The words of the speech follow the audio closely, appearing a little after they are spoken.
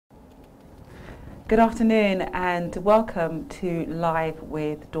Good afternoon and welcome to Live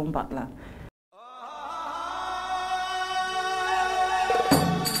with Dawn Butler.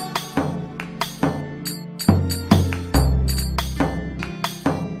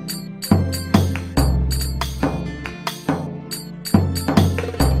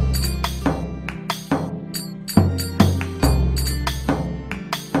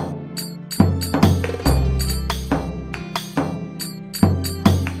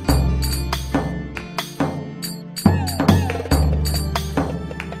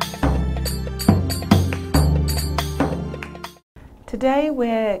 Today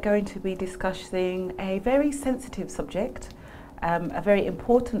we're going to be discussing a very sensitive subject, a very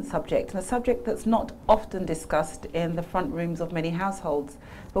important subject, and a subject that's not often discussed in the front rooms of many households,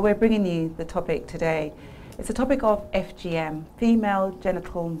 but we're bringing you the topic today. It's a topic of FGM, female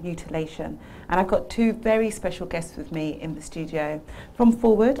genital mutilation, and I've got two very special guests with me in the studio. From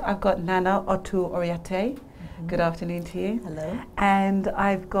Forward, I've got Naana Otoo-Oyortey. Good afternoon to you. Hello. And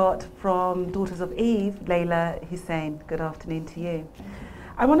I've got from Daughters of Eve, Leyla Hussein. Good afternoon to you.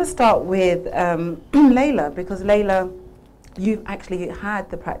 I want to start with Leyla, because Leyla, you've actually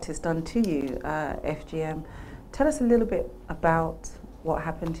had the practice done to you, FGM. Tell us a little bit about what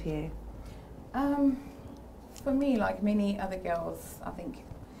happened to you. For me, like many other girls, I think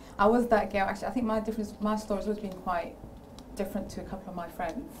I was that girl. Actually, I think my story's always been quite different to a couple of my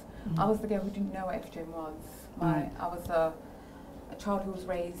friends. I was the girl who didn't know what FGM was. I was a child who was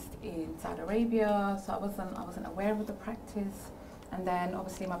raised in Saudi Arabia, so I wasn't aware of the practice. And then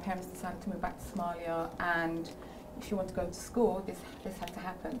obviously my parents decided to move back to Somalia, and if you want to go to school, this had to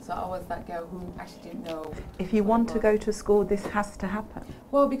happen. So I was that girl who actually didn't know. If you want to go to school, this has to happen?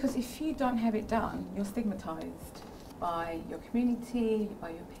 Well, because if you don't have it done, you're stigmatized by your community, by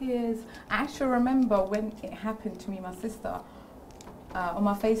your peers. I actually remember when it happened to me and my sister, on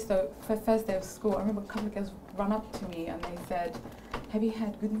my first day of school, I remember a couple of girls run up to me and they said, "Have you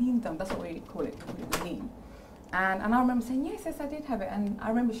had gudnin done?" That's what we call it, gudnin. And I remember saying, yes, I did have it. And I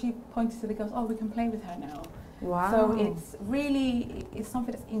remember she pointed to the girls, "Oh, we can play with her now." Wow. So it's really, it's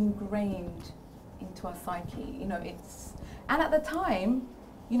something that's ingrained into our psyche. You know, and at the time,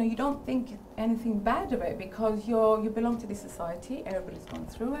 you know, you don't think anything bad of it because you belong to this society. Everybody's gone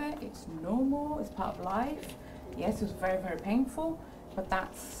through it. It's normal. It's part of life. Yes, it was very, very painful. But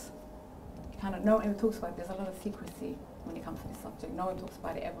that's kind of, no one ever talks about it. There's a lot of secrecy when it comes to this subject. No one talks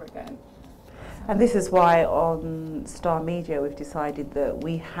about it ever again. And this is why on Star Media we've decided that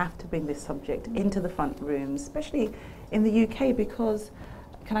we have to bring this subject into the front rooms, especially in the UK, because,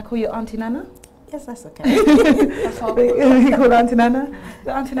 can I call you Auntie Naana? Yes, that's okay. That's all you call Auntie Naana?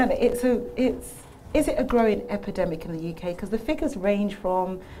 Auntie Naana, is it a growing epidemic in the UK? Because the figures range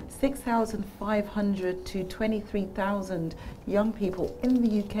from 6,500 to 23,000 young people in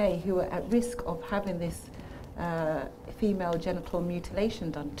the UK who are at risk of having this female genital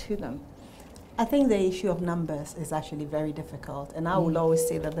mutilation done to them. I think the issue of numbers is actually very difficult, and I will always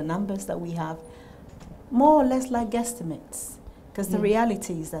say that the numbers that we have more or less like guesstimates, because the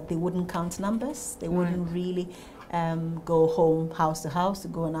reality is that they wouldn't count numbers. They wouldn't really go home house to house to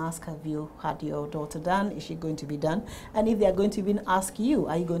go and ask, have you had your daughter done? Is she going to be done? And if they are going to even ask you,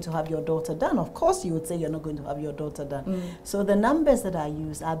 are you going to have your daughter done? Of course you would say you're not going to have your daughter done. So the numbers that I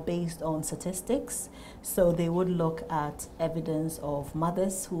use are based on statistics. So they would look at evidence of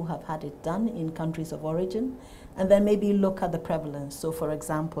mothers who have had it done in countries of origin, and then maybe look at the prevalence. So for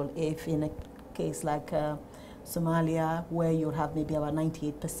example, if in a case like Somalia, where you'll have maybe about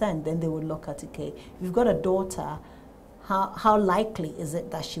 98%, then they would look at, okay, if you've got a daughter, how likely is it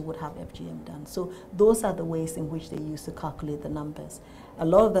that she would have FGM done? So those are the ways in which they use to calculate the numbers. A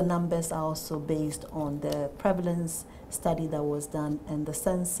lot of the numbers are also based on the prevalence study that was done and the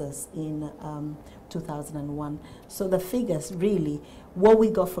census in 2001. So the figures really, what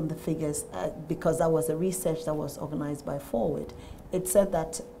we got from the figures, because that was a research that was organized by Forward, it said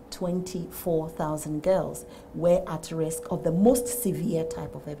that 24,000 girls were at risk of the most severe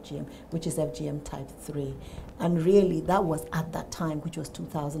type of FGM, which is FGM type 3. And really, that was at that time, which was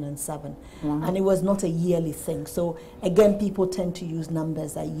 2007. And it was not a yearly thing. So again, people tend to use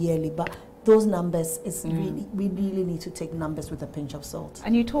numbers that yearly, but those numbers is really, we really need to take numbers with a pinch of salt.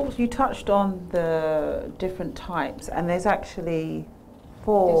 And you touched on the different types, and there's actually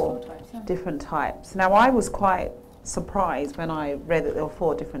four different types. Now, I was quite surprised when I read that there were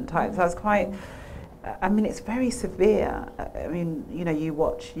 4 different types. I was quite, I mean, it's very severe. I mean, you know,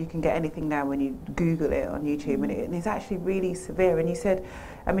 you can get anything now when you Google it on YouTube, and it's actually really severe. And you said,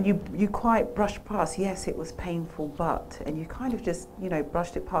 I mean, you quite brushed past, yes, it was painful, but, and you kind of just, you know,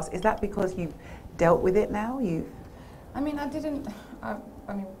 brushed it past. Is that because you've dealt with it now? I mean, I didn't, I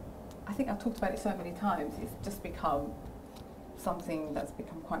mean, I think I've talked about it so many times, it's just become something that's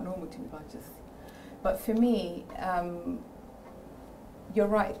become quite normal to me. But for me, you're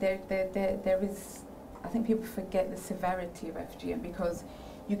right, there is, I think people forget the severity of FGM, because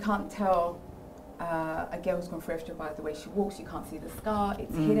you can't tell a girl who's gone through FGM by the way she walks. You can't see the scar,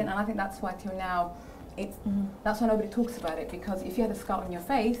 it's hidden, and I think that's why till now, that's why nobody talks about it, because if you had a scar on your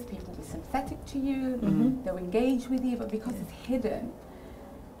face, people will be sympathetic to you, they'll engage with you, but because it's hidden,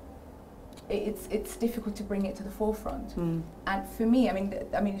 it's difficult to bring it to the forefront. And for me, I mean,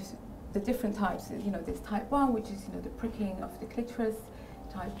 the different types, you know, there's type 1, which is, you know, the pricking of the clitoris.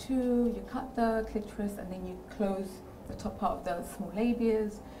 Type 2, you cut the clitoris and then you close the top part of the small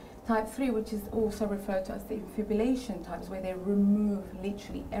labias. Type 3, which is also referred to as the infibulation types, where they remove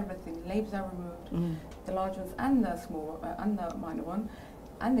literally everything. The labias are removed, the large ones and the small and the minor one,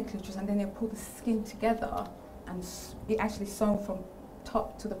 and the clitoris, and then they pull the skin together and it actually sewn from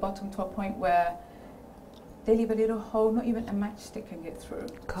top to the bottom to a point where they leave a little hole, not even a matchstick can get through.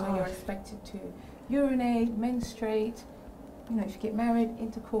 Gosh. So you're expected to urinate, menstruate, you know, if you get married,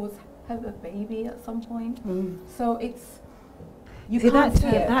 intercourse, have a baby at some point. So it's, you can't see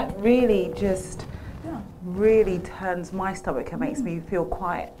it. That really just really turns my stomach and makes me feel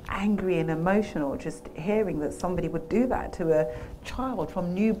quite angry and emotional, just hearing that somebody would do that to a child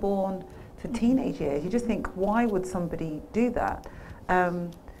from newborn to teenage years. You just think, why would somebody do that?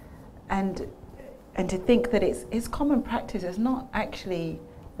 And to think that it's common practice. It's not actually,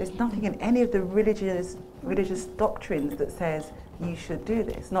 there's nothing in any of the religious doctrines that says you should do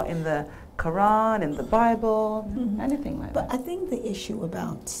this. Not in the Quran, in the Bible, anything like that. But I think the issue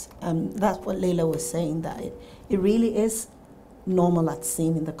about, that's what Leyla was saying, that it really is normal at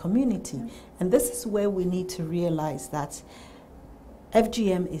seen in the community. And this is where we need to realize that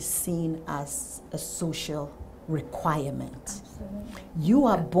FGM is seen as a social requirement. Absolutely. You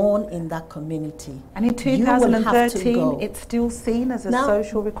are born in that community. And in You will have to 2013, go. it's still seen as a Now,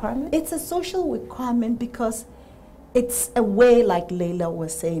 social requirement? It's a social requirement because it's a way, like Leyla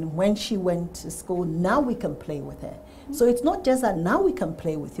was saying, when she went to school, now we can play with her. So it's not just that now we can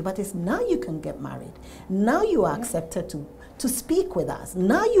play with you, but it's now you can get married. Now you are accepted to speak with us.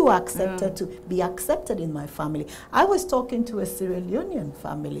 Now you are accepted to be accepted in my family. I was talking to a Sierra Leonean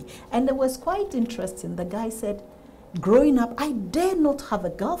family, and it was quite interesting. The guy said, growing up, I dare not have a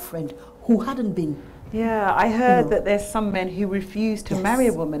girlfriend who hadn't been. Yeah, I heard that there's some men who refuse to marry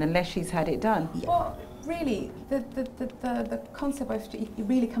a woman unless she's had it done. Yeah. Well, really, the concept of it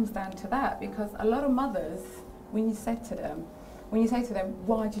really comes down to that, because a lot of mothers, when you say to them,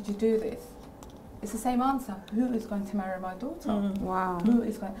 why did you do this? It's the same answer. Who is going to marry my daughter? Wow. Who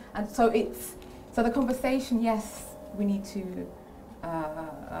is going? And so so the conversation. Yes, we need to.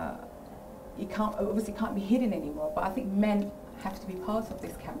 It can't be hidden anymore. But I think men have to be part of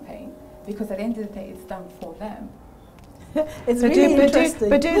this campaign, because at the end of the day, it's done for them. It's really interesting.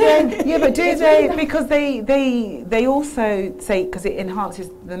 But do they? Yeah, but do they? Because they also say, because it enhances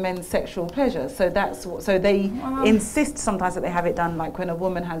the men's sexual pleasure. So that's what. So they insist sometimes that they have it done. Like when a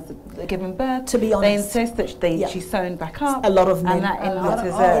woman has given birth, to be honest, they insist that she's sewn back up. A lot of men, and that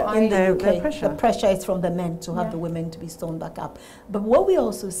enhances in the UK, pressure. the pressure is from the men to have the women to be sewn back up. But what we're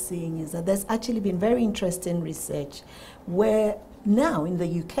also seeing is that there's actually been very interesting research where now in the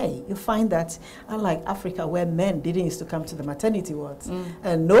UK, you find that, unlike Africa, where men didn't used to come to the maternity wards,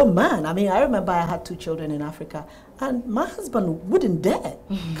 and no man, I mean, I remember I had 2 children in Africa, and my husband wouldn't dare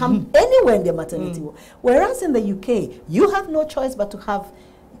come anywhere in the maternity ward. Whereas in the UK, you have no choice but to have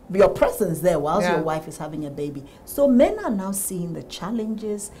your presence there whilst your wife is having a baby. So men are now seeing the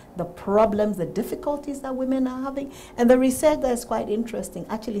challenges, the problems, the difficulties that women are having. And the research there is quite interesting.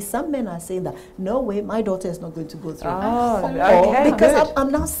 Actually, some men are saying that, no way, my daughter is not going to go through it. Oh, okay. Because I'm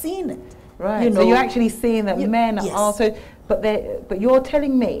now seeing it. Right. You know, so you're actually seeing that men are also, but you're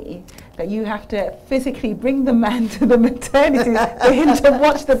telling me that you have to physically bring the man to the maternity for him to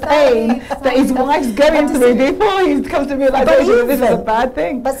watch the pain that his wife's going through before he comes to realization that this is a bad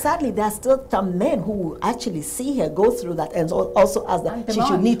thing. But sadly, there are still some men who actually see her go through that and also ask that she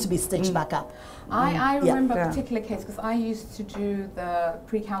should need to be stitched back up. I remember a particular case, because I used to do the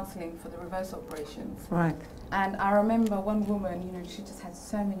pre-counselling for the reverse operations. Right. And I remember one woman, you know, she just had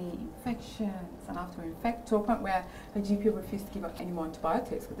so many infections, and after to a point where her GP refused to give her any more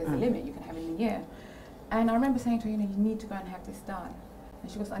antibiotics, because there's a limit you can have in a year. And I remember saying to her, you know, you need to go and have this done.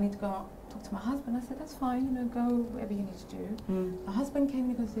 And she goes, I need to go talk to my husband. I said, that's fine, you know, go whatever you need to do. Her husband came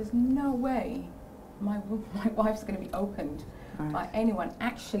and he goes, there's no way my wife's going to be opened by anyone.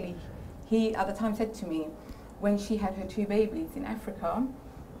 Actually, he at the time said to me, when she had her 2 babies in Africa,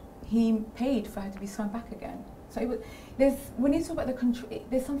 he paid for her to be sewn back again. So when you talk about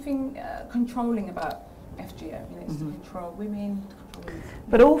there's something controlling about FGM. You know, it's to control women.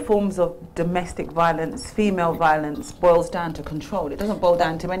 But all forms of domestic violence, female violence, boils down to control. It doesn't boil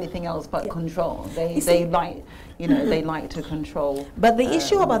down to anything else but control. They like, you know, they like to control. But the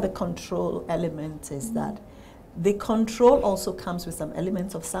issue about the control element is that the control also comes with some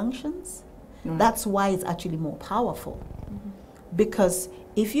elements of sanctions. That's why it's actually more powerful. Because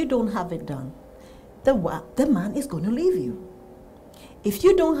if you don't have it done, the man is going to leave you. If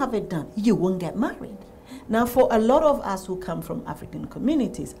you don't have it done, you won't get married. Now, for a lot of us who come from African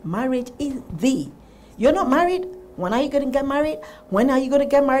communities, marriage is you're not married. When are you going to get married? When are you going to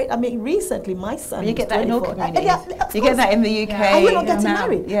get married? I mean, recently, my son. You get that in all communities. You get that in the UK. And we're not getting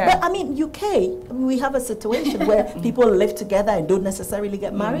married. Yeah. But I mean, UK, we have a situation where people live together and don't necessarily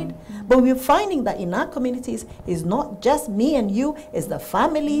get married. But we're finding that in our communities, it's not just me and you, it's the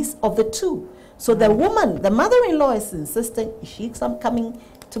families of the two. So the woman, the mother-in-law is insisting, is she coming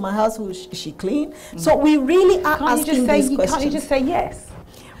to my house? Is she clean? So we really are asking these questions. Can't you just say yes?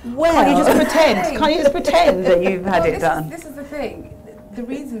 Well, can't you just pretend? Can't you just pretend that you've had it done? This is the thing. The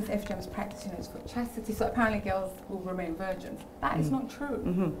reasons FGM is practiced is for chastity. So apparently girls will remain virgins. That is not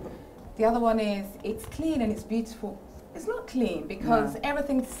true. The other one is it's clean and it's beautiful. It's not clean because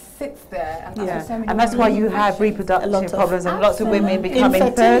everything sits there, and that's, so many and that's why you have reproductive problems and lots of women becoming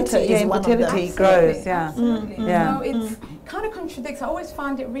infertility. Infertility grows. Absolutely. So it kind of contradicts. I always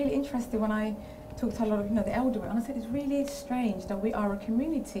find it really interesting when I talk to a lot of the elderly, and I said it's really strange that we are a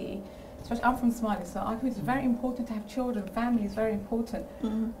community. Especially I'm from Somalia, so our community is very important to have children. Family is very important,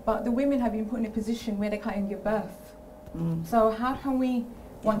 but the women have been put in a position where they can't even give birth. So how can we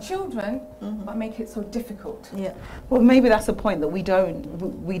want children, but make it so difficult? Well, maybe that's the point, that we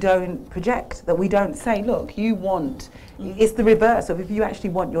don't project, that we don't say, look, you want. It's the reverse of, if you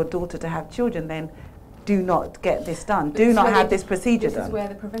actually want your daughter to have children, then do not get this done. Do not have this procedure done. This is where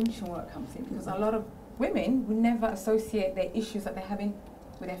the prevention work comes in, because a lot of women will never associate their issues that they're having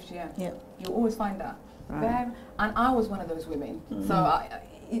with FGM. You always find that. And I was one of those women. So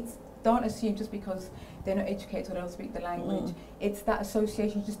don't assume just because they're not educated or they don't speak the language. It's that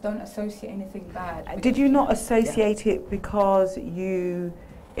association. You just don't associate anything bad. Did you not associate it because you,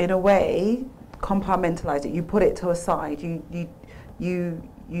 in a way, compartmentalized it? You put it to a side. You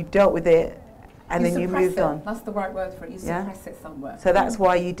dealt with it, and then you moved on. That's the right word for it. You suppress it somewhere. So that's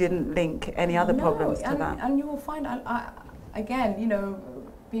why you didn't link any other problems to that. And you will find, again,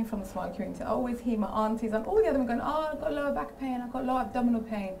 being from the Somali community, I always hear my aunties and all the other women going, oh, I've got lower back pain, I've got lower abdominal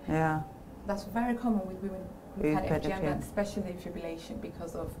pain. That's very common with women who've had FGM, especially fibrillation,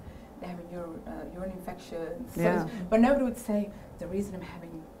 because of they having urine infections. But nobody would say the reason I'm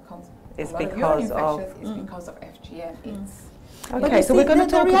having it's because of FGM. Okay, so we're going to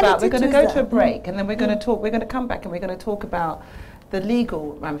talk about, we're going to go to a break, and then we're going to talk, we're going to come back and we're going to talk about the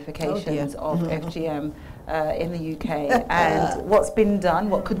legal ramifications of FGM in the UK and what's been done,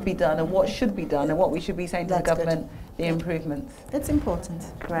 what could be done, and what should be done, and what we should be saying to the government, the improvements. It's important.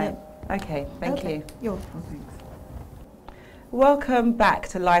 Great. Okay, thank you. You're welcome. Thanks. Welcome back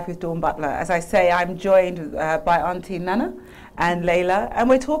to Live with Dawn Butler. As I say, I'm joined by Auntie Naana and Leyla, and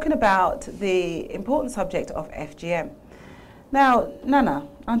we're talking about the important subject of FGM. Now, Naana,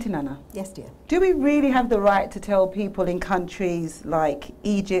 Auntie Naana. Yes, dear. Do we really have the right to tell people in countries like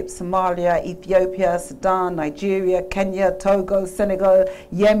Egypt, Somalia, Ethiopia, Sudan, Nigeria, Kenya, Togo, Senegal,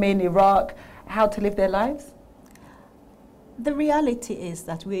 Yemen, Iraq, how to live their lives? The reality is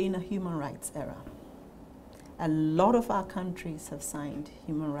that we're in a human rights era. A lot of our countries have signed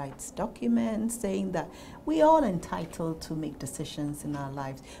human rights documents saying that we are all entitled to make decisions in our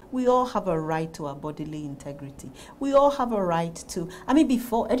lives. We all have a right to our bodily integrity. We all have a right to,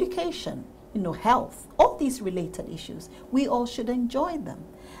 before education, health, all these related issues, we all should enjoy them.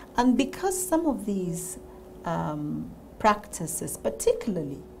 And because some of these practices,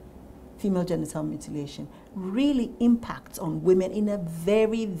 particularly female genital mutilation, really impacts on women in a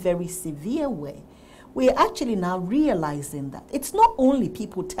very, very severe way, we're actually now realizing that it's not only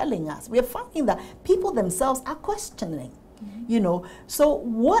people telling us, we're finding that people themselves are questioning. So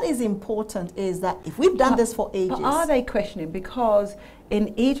what is important is that if we've done this for ages. But are they questioning? Because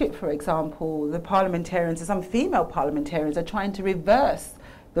in Egypt, for example, the parliamentarians, and some female parliamentarians, are trying to reverse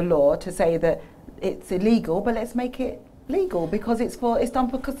the law to say that it's illegal, but let's make it legal because it's done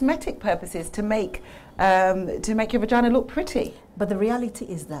for cosmetic purposes to make your vagina look pretty. But the reality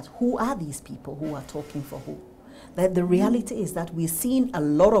is that who are these people who are talking for who? That the reality is that we're seeing a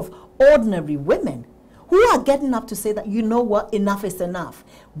lot of ordinary women who are getting up to say that, you know what, enough is enough.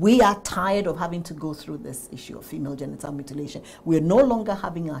 We are tired of having to go through this issue of female genital mutilation. We're no longer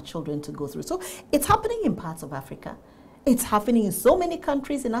having our children to go through. So it's happening in parts of Africa. It's happening in so many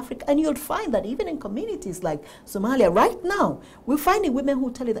countries in Africa, and you'll find that even in communities like Somalia, right now, we're finding women who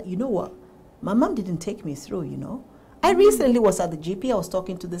tell you that, you know what, my mom didn't take me through, you know. I recently was at the GP, I was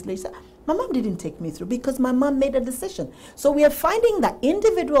talking to this lady, my mom didn't take me through because my mom made a decision. So we are finding that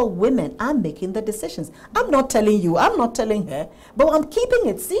individual women are making the decisions. I'm not telling you, I'm not telling her, but I'm keeping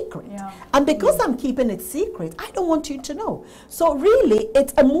it secret. Yeah. And because I'm keeping it secret, I don't want you to know. So really,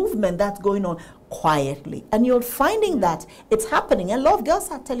 it's a movement that's going on quietly. And you're finding that it's happening. And a lot of girls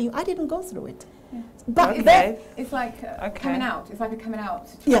are telling you, I didn't go through it. Yeah. But it's like coming out. It's like a coming out.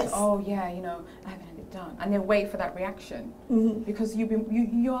 Yes. Oh yeah, you know, I haven't had it done, and they wait for that reaction because you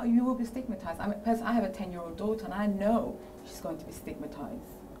will be stigmatized. I mean, I have a 10-year-old daughter, and I know she's going to be stigmatized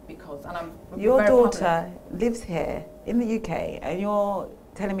because. And your daughter lives here in the UK, and you're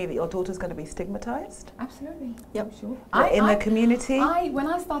telling me that your daughter's going to be stigmatized? Absolutely. Yep. Sure. In the community. When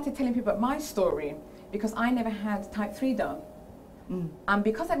I started telling people about my story, because I never had type 3 done. And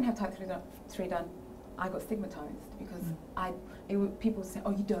because I didn't have type 3 done, I got stigmatized because people say,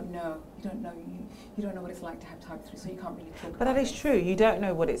 oh, you don't know what it's like to have type 3, so you can't really talk about it. But that is true, you don't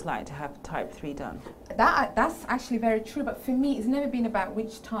know what it's like to have type 3 done. That's actually very true, but for me, it's never been about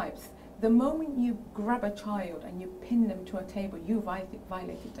which types. The moment you grab a child and you pin them to a table, you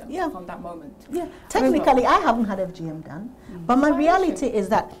violated them from that moment. Yeah, technically, I haven't had FGM done, but my reality is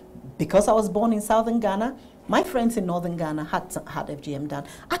that because I was born in southern Ghana, my friends in northern Ghana had FGM done.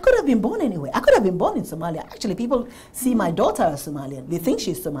 I could have been born anywhere. I could have been born in Somalia. Actually, people see my daughter as Somalian. They think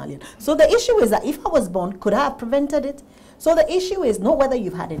she's Somalian. So the issue is that if I was born, could I have prevented it? So the issue is not whether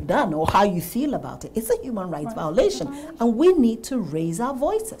you've had it done or how you feel about it. It's a human rights violation. And we need to raise our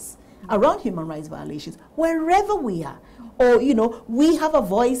voices around human rights violations wherever we are. Or, you know, we have a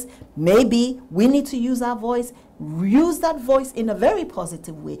voice. Maybe we need to use our voice. Use that voice in a very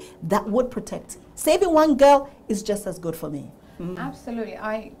positive way that would protect. Saving one girl is just as good for me. Absolutely.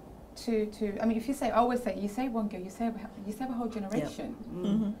 I mean, if you say, I always say, you save one girl, you save a whole generation.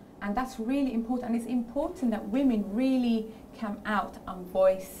 And that's really important. And it's important that women really come out and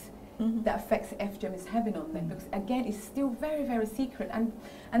voice the effects FGM is having on them. Because again, it's still very, very secret. And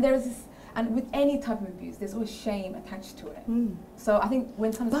there is this, and with any type of abuse, there's always shame attached to it. So I think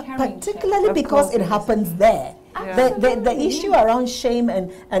when someone's carrying particularly shame, because it happens there. The issue around shame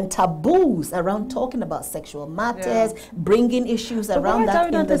and taboos around talking about sexual matters, bringing issues around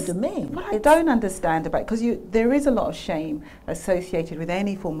that in the domain. What I don't understand about, because there is a lot of shame associated with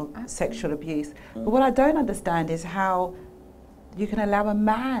any form of sexual abuse, but what I don't understand is how you can allow a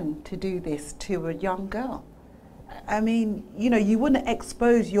man to do this to a young girl. I mean, you know, you wouldn't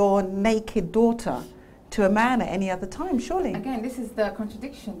expose your naked daughter to a man at any other time, surely. Again, this is the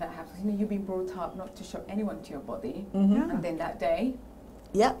contradiction that happens. You know, you've been brought up not to show anyone to your body, and then that day,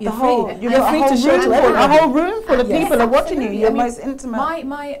 you're free to show to everyone. A whole room full of people are watching you. You're most intimate.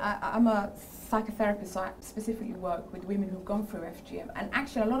 I'm a psychotherapist, so I specifically work with women who've gone through FGM, and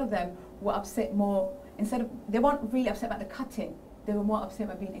actually a lot of them were upset more. They weren't really upset about the cutting. They were more upset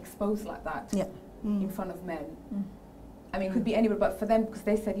about being exposed like that in front of men. I mean, it could be anybody, but for them, because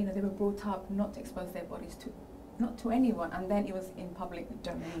they said, you know, they were brought up not to expose their bodies to anyone, and then it was in public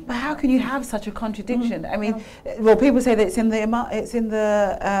domain. But how can you have such a contradiction? I mean, well, people say that it's in the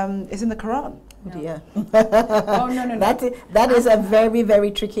Quran. No. Yeah. Oh no. That is a very,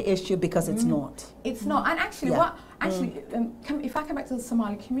 very tricky issue because it's not. It's not, and actually, if I come back to the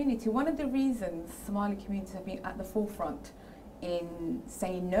Somali community, one of the reasons Somali communities have been at the forefront in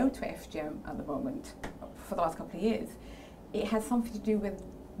saying no to FGM at the moment for the last couple of years, it has something to do with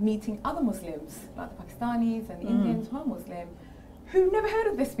meeting other Muslims, like the Pakistanis and the Indians who are Muslim, who never heard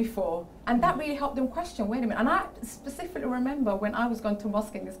of this before. And that really helped them question, wait a minute. And I specifically remember when I was going to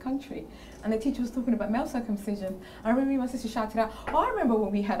mosque in this country, and the teacher was talking about male circumcision. I remember me and my sister shouted out, oh, I remember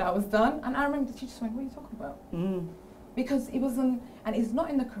when we had ours done. And I remember the teacher saying, what are you talking about? Because it wasn't, and it's not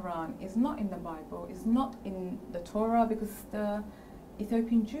in the Quran, it's not in the Bible, it's not in the Torah, because the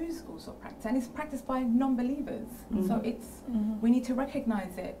Ethiopian Jews also practice, and it's practiced by non-believers. So it's, we need to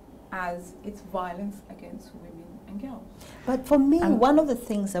recognize it as it's violence against women and girls. But for me, one of the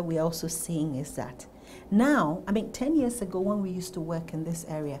things that we're also seeing is that now, I mean, 10 years ago when we used to work in this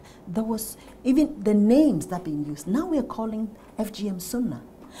area, there was even the names that being used. Now we are calling FGM Sunnah.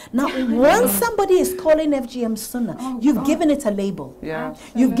 Now, once somebody is calling FGM sunnah, you've given it a label. Yeah.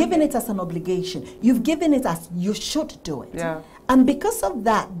 You've given it as an obligation. You've given it as you should do it. Yeah. And because of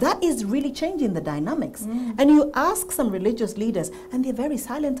that, that is really changing the dynamics. And you ask some religious leaders, and they're very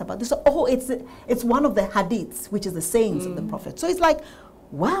silent about this. So, oh, it's one of the hadiths, which is the sayings of the Prophet. So it's like,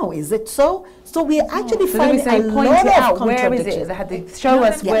 wow, is it so? So we actually find a lot of contradictions. Where is it? Show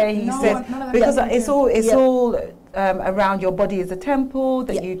us where he says, because it's all around your body is a temple,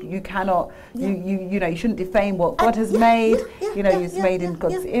 that you cannot, you know, you shouldn't defame what God has made, you know, it's made in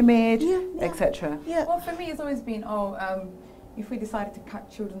God's image, etc. Well, for me, it's always been, if we decided to cut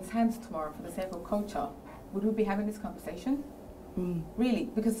children's hands tomorrow for the sake of culture, would we be having this conversation? Really?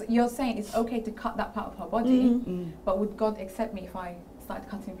 Because you're saying it's okay to cut that part of her body, but would God accept me if I started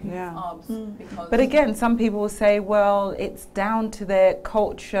cutting people's arms? Because but again, some people will say, well, it's down to their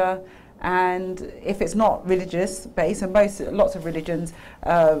culture, and if it's not religious based, and lots of religions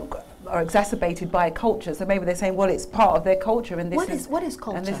are exacerbated by culture, so maybe they're saying, well, it's part of their culture, and what is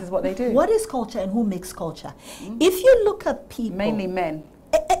culture? And this is what they do. What is culture, and who makes culture? If you look at people, mainly men.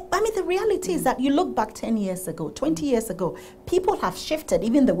 I mean, the reality is that you look back 10 years ago, 20 years ago, people have shifted,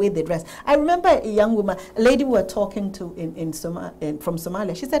 even the way they dress. I remember a young woman, a lady we were talking to from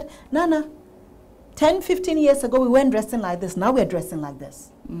Somalia. She said, Naana, 10, 15 years ago, we weren't dressing like this. Now we're dressing like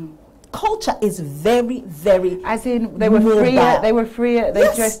this. Culture is very, very, as in they were freer. They were freer.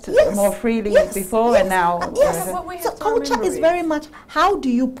 They dressed more freely before, and now. So culture is very much, how do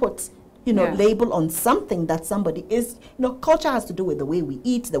you put, you know, label on something that somebody is. You know, culture has to do with the way we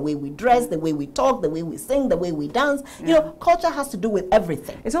eat, the way we dress, the way we talk, the way we sing, the way we dance. You know, culture has to do with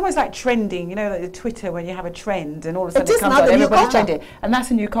everything. It's almost like trending, you know, like Twitter, when you have a trend and all of a sudden it comes out, everybody's trending. And that's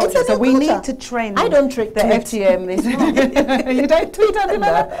a new culture. So we need to trend. I don't trick the FGM. You don't tweet under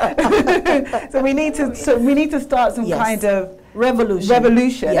that? So we need to start some kind of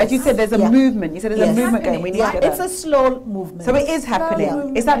revolution. As you said, there's a movement. You said there's a movement going. We need to get it's a slow movement. So it is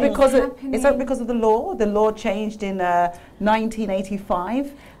happening. Is that because of the law? The law changed in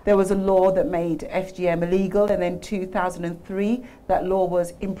 1985. There was a law that made FGM illegal, and then 2003 that law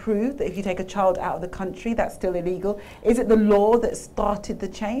was improved, that if you take a child out of the country, that's still illegal. Is it the law that started the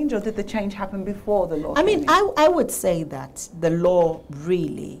change, or did the change happen before the law? I mean, I would say that the law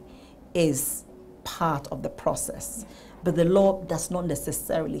really is part of the process. But the law does not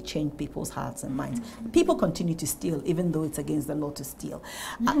necessarily change people's hearts and minds. People continue to steal, even though it's against the law to steal.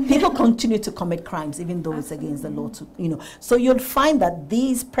 People continue to commit crimes, even though it's against the law to, you know. So you'll find that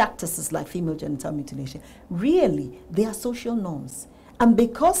these practices like female genital mutilation, really, they are social norms. And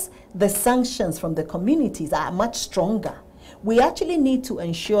because the sanctions from the communities are much stronger, we actually need to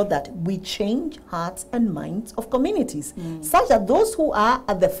ensure that we change hearts and minds of communities, such that those who are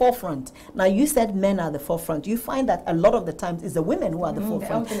at the forefront. Now, you said men are the forefront. You find that a lot of the times it's the women who are the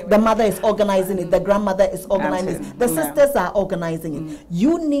forefront. The mother is organizing it. The grandmother is organizing it. The sisters are organizing it.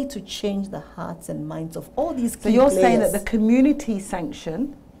 You need to change the hearts and minds of all these key players. Saying that the community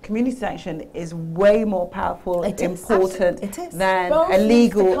sanction is way more powerful, important than a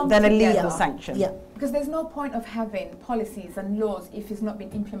legal sanction. Yeah. Because there's no point of having policies and laws if it's not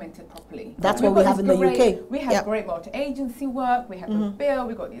been implemented properly. That's what we have in the UK. We have great multi-agency work. We have a bill.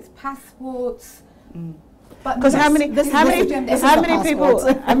 We got these passports. Because how many people?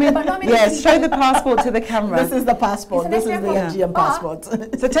 I mean, yes, show the passport to the camera. This is the passport. This is the FGM passport.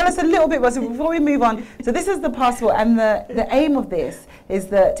 So tell us a little bit before we move on. So this is the passport, and the aim of this is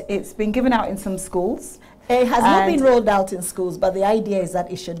that it's been given out in some schools. It has not been rolled out in schools, but the idea is that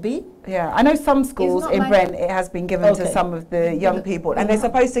it should be. Yeah, I know some schools in Brent, it has been given to some of the young people, and they're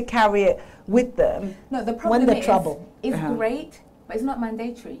supposed to carry it with them. No, the problem is great, but it's not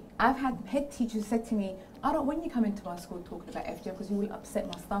mandatory. I've had head teachers said to me, I don't want you come into my school talking about FGM because you will upset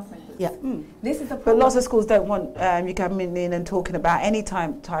my staff members. Yeah. This is the problem. But lots of schools don't want you coming in and talking about any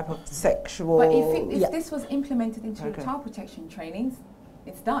type of sexual... But if this was implemented into child protection trainings,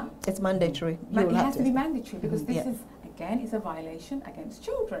 it's done. It's mandatory. It has to be mandatory because this is, again, it's a violation against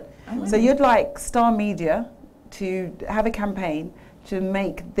children. So you'd like Star Media to have a campaign to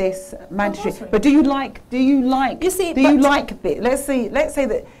make this mandatory. But do you like this? Let's say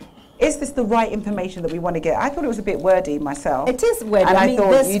that, is this the right information that we want to get? I thought it was a bit wordy myself. It is wordy. And I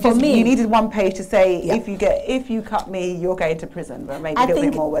thought you needed one page to say, if you cut me, you're going to prison. But maybe a little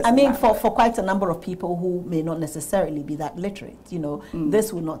bit more words. I mean, for quite a number of people who may not necessarily be that literate, you know,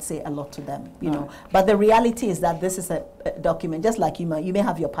 this will not say a lot to them, you know. But the reality is that this is a document, just like you may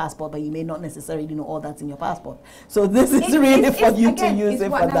have your passport, but you may not necessarily know all that's in your passport. So this is really for you to use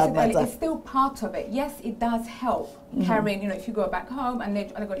it for that matter. It's still part of it. Yes, it does help carrying, you know, if you go back home and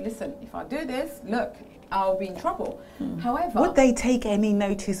I go, listen, listen, if I do this, look, I'll be in trouble. However, would they take any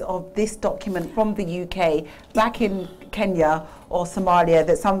notice of this document from the UK back in Kenya or Somalia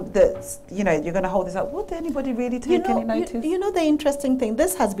that's you know, you're going to hold this up? Would anybody really take any notice? You know the interesting thing,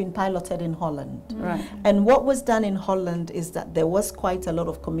 this has been piloted in Holland. Right. And what was done in Holland is that there was quite a lot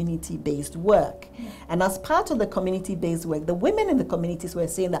of community-based work. And as part of the community-based work, the women in the communities were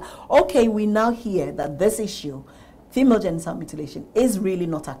saying that, okay, we now hear that this issue, female genital mutilation, is really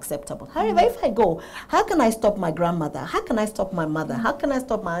not acceptable. However, if I go, how can I stop my grandmother? How can I stop my mother? How can I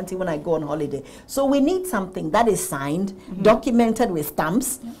stop my auntie when I go on holiday? So we need something that is signed, documented with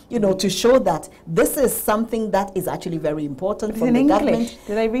stamps, you know, to show that this is something that is actually very important for the government.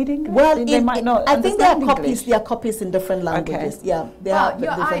 Do they read English? Well, they might not. I think there are understand copies. English. There are copies in different languages. Okay. Yeah, there are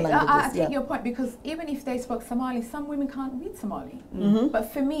different languages. I take your point, because even if they spoke Somali, some women can't read Somali.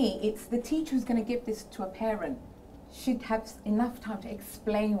 But for me, it's the teacher who's going to give this to a parent should have enough time to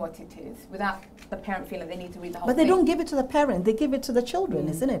explain what it is without the parent feeling they need to read the whole thing. But they don't give it to the parent, they give it to the children,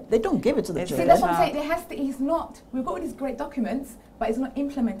 isn't it? They don't give it to the See, children. that's what I'm saying. There has to, we've got all these great documents, but it's not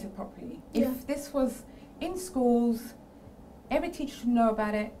implemented properly. If this was in schools, every teacher should know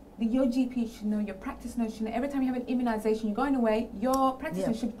about it, your GP should know, your practice nurse should know. Every time you have an immunization, you're going away, your practice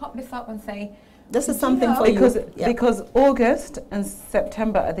nurse should pop this up and say, this is something for because, you. Because August and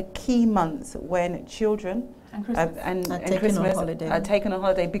September are the key months when children and Christmas, and taken Christmas on holiday. are taken on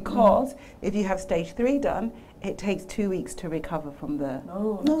holiday, because if you have stage 3 done, it takes 2 weeks to recover from the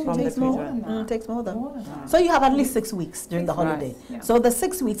it takes more. It takes more than that. So you have at least 6 weeks during the holiday. Yeah. So the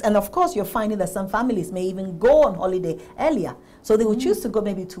 6 weeks, and of course you're finding that some families may even go on holiday earlier. So they will choose to go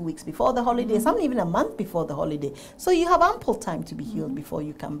maybe 2 weeks before the holiday, some even a month before the holiday. So you have ample time to be healed before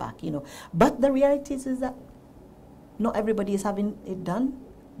you come back, you know. But the reality is that not everybody is having it done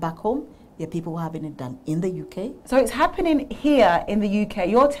back home. There are people who are having it done in the UK. So it's happening here in the UK.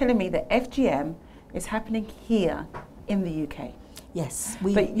 You're telling me that FGM is happening here in the UK. Yes.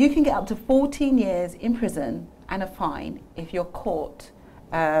 But you can get up to 14 years in prison and a fine if you're caught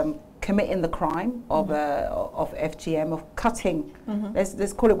committing the crime of FGM, of cutting.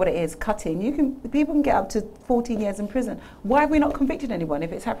 Let's call it what it is, cutting. People can get up to 14 years in prison. Why have we not convicted anyone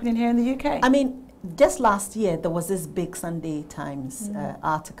if it's happening here in the UK? I mean, just last year there was this big Sunday Times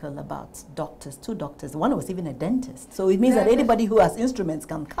article about doctors, 2 doctors. One was even a dentist. So it means that anybody who has instruments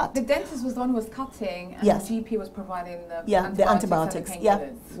can cut. The dentist was the one who was cutting, and the GP was providing the antibiotics. And the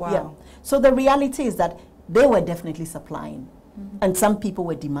painkillers. Wow. Yeah. So the reality is that they were definitely supplying, and some people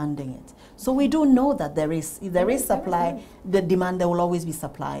were demanding it. So we do know that if there is supply, the demand, there will always be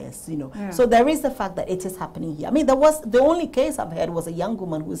suppliers, you know. So there is the fact that it is happening here. I mean, the only case I've heard was a young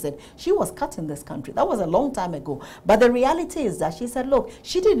woman who said she was cut in this country. That was a long time ago. But the reality is that she said, look,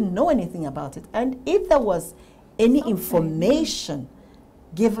 she didn't know anything about it. And if there was any information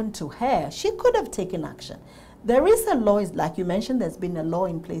given to her, she could have taken action. There is a law, like you mentioned, there's been a law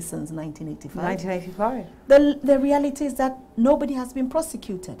in place since 1985. 1985. The reality is that nobody has been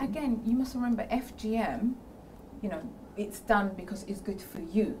prosecuted. Again, you must remember FGM, you know, it's done because it's good for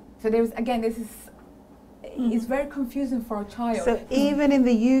you. So it's very confusing for a child. So even in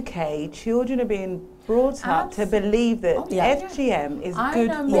the UK, children are being brought up to believe that FGM is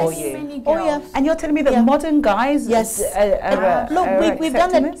good for you. And you're telling me that modern guys look,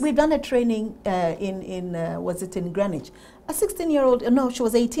 we've done a training was it in Greenwich? A 16-year-old, no, she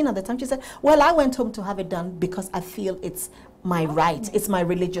was 18 at the time. She said, well, I went home to have it done because I feel it's my right, it's my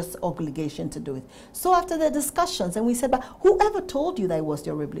religious obligation to do it. So after the discussions, and we said, but whoever told you that it was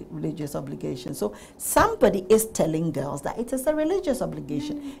your religious obligation? So somebody is telling girls that it is a religious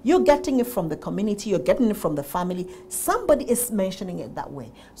obligation. You're getting it from the community, you're getting it from the family. Somebody is mentioning it that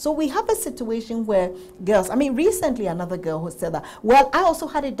way. So we have a situation where girls, I mean, recently another girl who said that, well, I also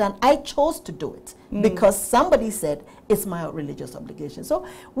had it done. I chose to do it because somebody said it's my religious obligation. So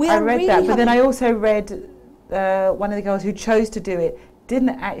I read that, but then I also read one of the girls who chose to do it didn't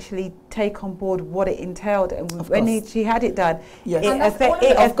actually take on board what it entailed, and when she had it done,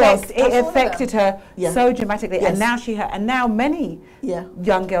 it affected her so dramatically. And now many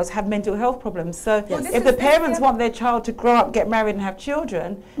young girls have mental health problems. So if the parents want their child to grow up, get married, and have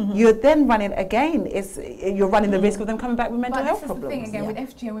children, you're then running you're running the risk of them coming back with mental health problems. But this is the thing again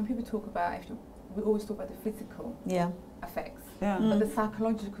with FGM. When people talk about FGM, we always talk about the physical effects. But the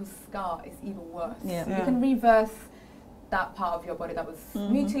psychological scar is even worse. You can reverse that part of your body that was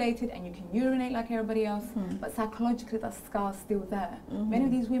mutilated, and you can urinate like everybody else, but psychologically that scar is still there. Many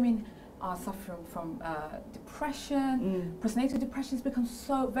of these women are suffering from depression. Postnatal depression has become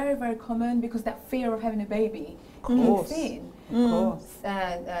so very, very common because that fear of having a baby kicks in.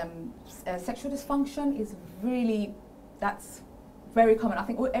 Sexual dysfunction is really, that's very common. I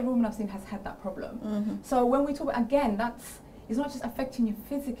think every woman I've seen has had that problem. So when we talk about, again, it's not just affecting you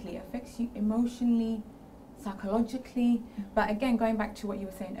physically, it affects you emotionally, psychologically. But again, going back to what you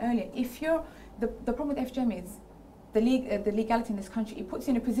were saying earlier, if you're, the problem with FGM is the legality in this country, it puts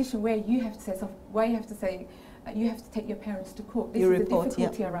you in a position where you have to say something, where you have to say, you have to take your parents to court. This is the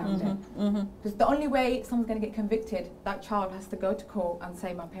difficulty around it. Because the only way someone's going to get convicted, that child has to go to court and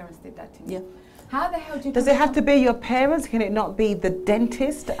say, my parents did that to me. How the hell do you... Does it have to be your parents? Can it not be the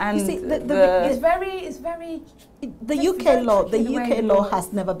dentist? And you see, it's very... The UK law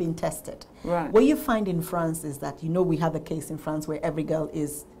has never been tested. Right. What you find in France is that, you know, we have a case in France where every girl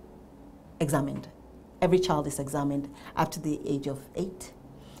is examined. Every child is examined up to the age of 8.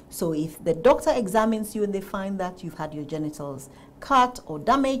 So if the doctor examines you and they find that you've had your genitals cut or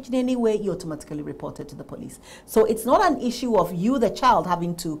damaged in any way, you automatically report it to the police. So it's not an issue of you, the child,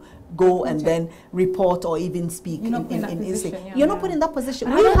 having to go and then report or even speak. You're not put in that position. You're not put in that position.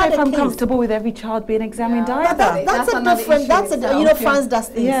 I don't know if I'm comfortable with every child being examined either. That's a different, you know, France does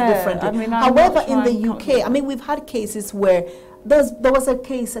things differently. I mean, however, in the UK, I mean, we've had cases where there was a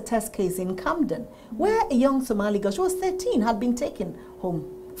test case in Camden, where a young Somali girl, she was 13, had been taken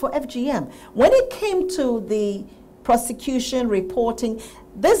home for FGM. When it came to the prosecution reporting,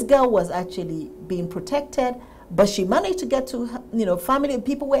 this girl was actually being protected, but she managed to get to, you know, family,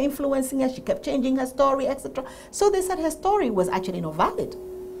 people were influencing her, she kept changing her story, etc. So they said her story was actually not valid.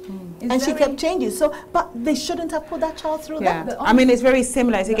 And she kept changing. So, but they shouldn't have put that child through that. I mean, it's very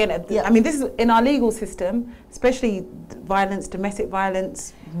similar. It's again, I mean, this is in our legal system, especially violence, domestic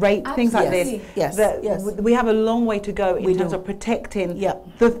violence, rape, things like this. We have a long way to go in terms of protecting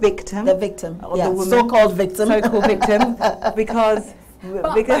the victim. The victim, or the woman, so-called victim. So-called victim, because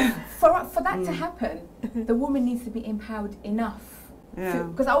for that to happen, the woman needs to be empowered enough.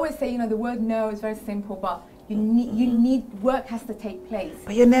 Because I always say, you know, the word no is very simple, but you need work has to take place.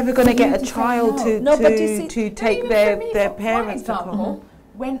 But you're never going to get a child to take their parents to court.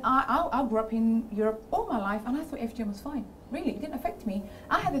 When I grew up in Europe all my life, and I thought FGM was fine. Really, it didn't affect me.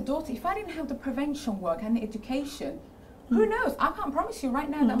 I had a daughter. If I didn't have the prevention work and the education, who knows? I can't promise you right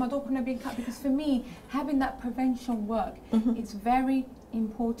now that my daughter couldn't have been cut, because for me, having that prevention work, it's very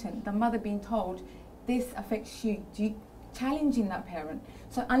important. The mother being told, this affects you, challenging that parent.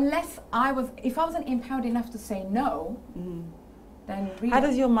 So unless if I wasn't empowered enough to say no, then really... How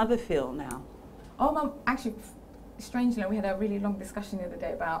does your mother feel now? Oh, Mum, actually, strangely, we had a really long discussion the other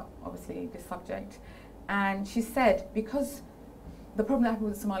day about, obviously, this subject. And she said, because the problem that happened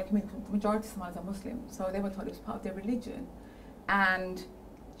with the Somali community, the majority of Somalis are Muslim, so they were told it was part of their religion. And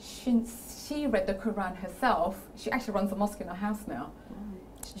she read the Quran herself. She actually runs a mosque in her house now.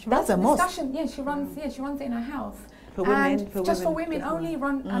 That's a mosque? Yeah, she runs it in her house. For women, just for women only,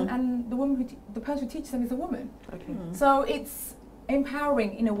 and the person who teaches them is a woman. Okay. So it's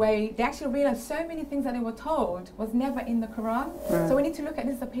empowering in a way. They actually realize so many things that they were told was never in the Quran. So we need to look at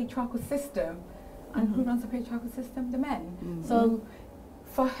this as a patriarchal system, and who runs the patriarchal system? The men. So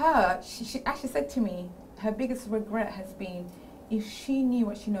for her, she actually said to me, her biggest regret has been, if she knew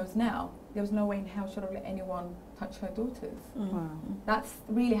what she knows now, there was no way in hell she would have let anyone touch her daughters. Wow. That's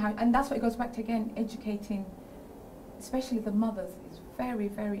really how, and that's what it goes back to again, educating, especially the mothers, is very,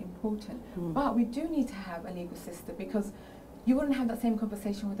 very important. But we do need to have a legal system, because you wouldn't have that same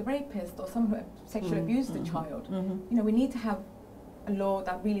conversation with a rapist or someone who sexually abused a child. You know, we need to have a law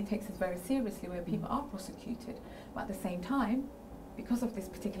that really takes this very seriously, where people are prosecuted. But at the same time, because of this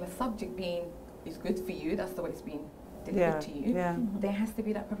particular subject being, is good for you, that's the way it's been delivered to you, there has to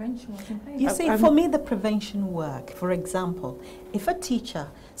be that prevention work in place. You see, for me, the prevention work, for example, if a teacher,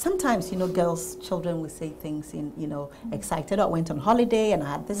 sometimes, you know, children will say things in, you know, excited, I went on holiday and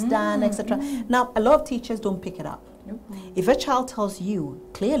I had this done, etc. Now, a lot of teachers don't pick it up. If a child tells you,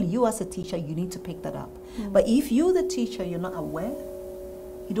 clearly you as a teacher, you need to pick that up. But if you, the teacher, you're not aware,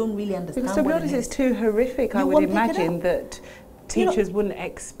 you don't really understand. Because to be honest, it's too horrific, I would imagine, that teachers wouldn't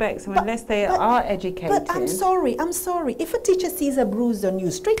expect, so unless they are educated. But I'm sorry. If a teacher sees a bruise on you,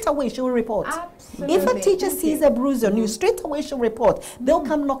 straight away she'll report. Absolutely. If a teacher sees a bruise on you, straight away she'll report. They'll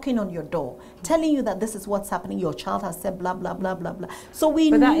come knocking on your door, telling you that this is what's happening, your child has said blah, blah, blah, blah, blah. So we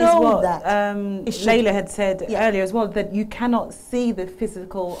know that. Leyla had said earlier as well, that you cannot see the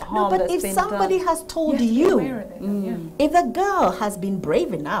physical harm that's been done. But if somebody has told you, if the girl has been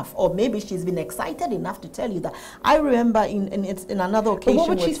brave enough, or maybe she's been excited enough to tell you that. I remember in another occasion, but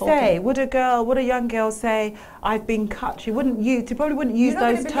what would she say? Would a young girl say, "I've been cut"? She probably wouldn't use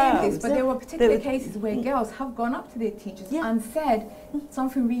those terms. But there were particular cases where girls have gone up to their teachers and said,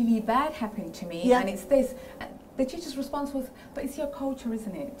 "Something really bad happened to me, and it's this." And the teacher's response was, "But it's your culture,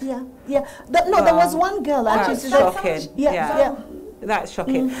 isn't it?" There was one girl. That's shocking. That's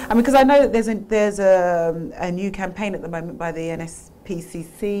shocking. I mean, because I know that there's a new campaign at the moment by the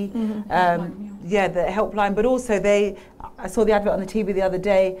NSPCC, the helpline, but also I saw the advert on the TV the other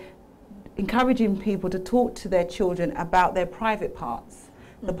day, encouraging people to talk to their children about their private parts,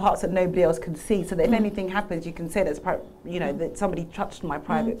 the parts that nobody else can see, so that if anything happens, you can say that's that somebody touched my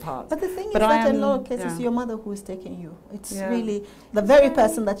private parts. But the thing is that in a lot of cases, your mother who is taking you. It's really the very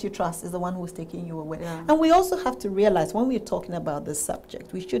person that you trust is the one who is taking you away. Yeah. And we also have to realize when we're talking about this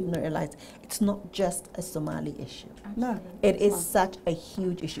subject, we should realize it's not just a Somali issue. No, it is such a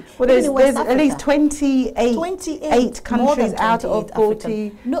huge issue. Well, there's at least 28 countries out of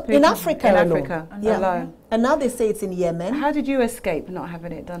 40. No, in Africa alone. Alone. And now they say it's in Yemen. How did you escape not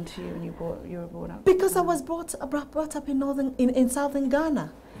having it done to you when you were brought up? Because I was brought up in southern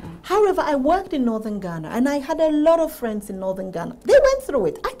Ghana. However, I worked in northern Ghana, and I had a lot of friends in northern Ghana. They went through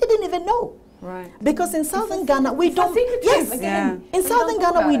it. I didn't even know. Right. Because in southern Ghana we don't. In southern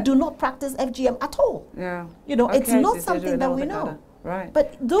Ghana we do not practice FGM at all. Yeah. It's not something that we know. Right.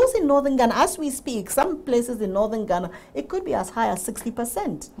 But those in northern Ghana, as we speak, some places in northern Ghana, it could be as high as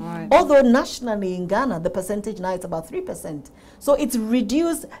 60%. Right. Although nationally in Ghana, the percentage now is about 3%. So it's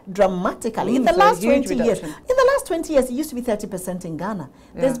reduced dramatically. In the last 20 years, it used to be 30% in Ghana.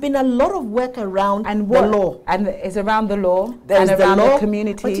 Yeah. There's been a lot of work around the law. And it's around the law, there's and around the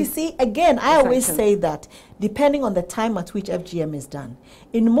community. But you see, again, I always say that depending on the time at which FGM is done,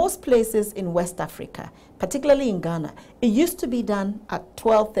 in most places in West Africa, particularly in Ghana, it used to be done at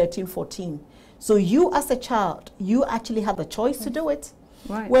 12, 13, 14. So you as a child, you actually have the choice to do it.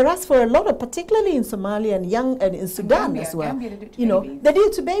 Right. Whereas for a lot of, particularly in Somalia and in Sudan as well, they do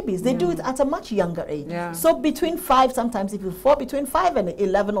it to babies. They do it at a much younger age. Yeah. So between 5, sometimes if you fall between 5 and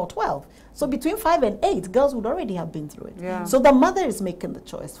 11 or 12. So between 5 and 8, girls would already have been through it. Yeah. So the mother is making the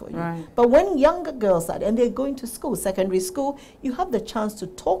choice for you. Right. But when younger girls are, and they're going to school, secondary school, you have the chance to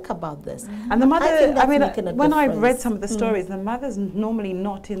talk about this. And the mother, when I read some of the stories, the mother's normally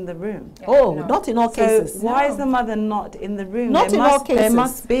not in the room. Yeah, not in all cases. Why is the mother not in the room? Not in all cases. There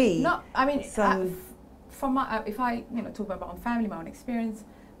must be. No, I mean, from my, if I talk about my own family, my own experience,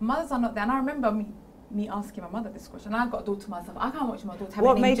 mothers are not there. And I remember me asking my mother this question. I've got a daughter myself. I can't watch my daughter have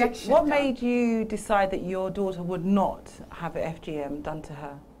an injection. What made you decide that your daughter would not have FGM done to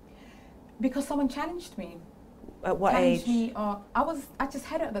her? Because someone challenged me. At what age? I just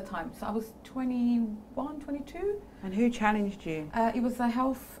had it at the time, so I was 21, 22. And who challenged you? It was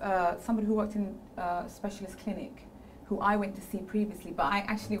a somebody who worked in a specialist clinic, who I went to see previously, but I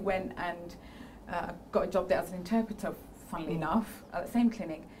actually went and got a job there as an interpreter, funnily enough, at the same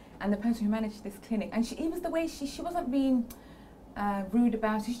clinic. And the person who managed this clinic, and it was the way she wasn't being rude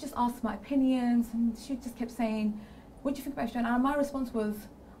about it. She just asked my opinions, and she just kept saying, "What do you think about it?" And my response was,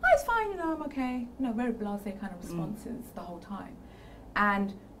 "Oh, it's fine, I'm okay." Very blasé kind of responses the whole time.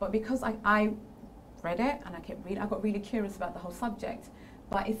 But because I read it and I kept reading, I got really curious about the whole subject.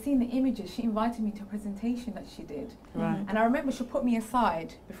 But I'd seen the images. She invited me to a presentation that she did. Right. And I remember she put me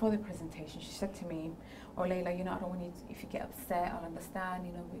aside before the presentation. She said to me, "Oh, Leyla, I don't want you if you get upset, I'll understand,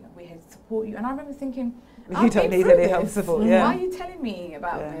 we're here to support you." And I remember thinking, you don't need any help support, Why are you telling me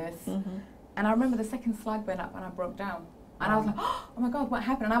about this? And I remember the second slide went up and I broke down. And I was like, "Oh my God, what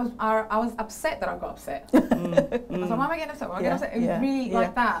happened?" And I was upset that I got upset. I was like, "Why am I getting upset? Why am I getting upset?" It was really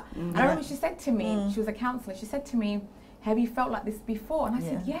like that. And I remember she said to me, she was a counsellor, she said to me, "Have you felt like this before?" And I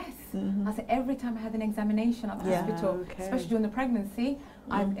said, "Yes." I said, every time I had an examination at the hospital, especially during the pregnancy,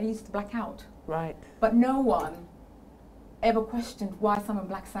 I used to black out. Right. But no one ever questioned why someone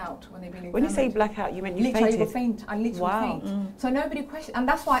blacks out when they've been examined. When you say black out, you mean you literally fainted? Faint. I literally faint. So nobody questioned, and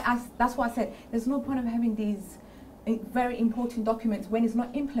that's why I said there's no point of having these very important documents when it's not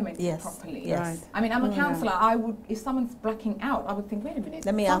implemented properly. Yes. Right. I mean, I'm a counsellor. I would, if someone's blacking out, I would think, wait a minute,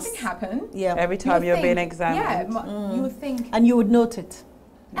 something happened. Yeah. Every time you're being examined. Yeah, you would think. And you would note it.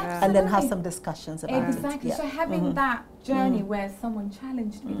 Absolutely. And then have some discussions about it. Exactly. So having that journey where someone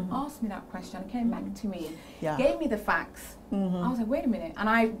challenged me, asked me that question, came back to me, gave me the facts. I was like, wait a minute. And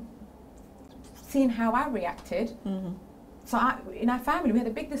I seen how I reacted. So in our family, we had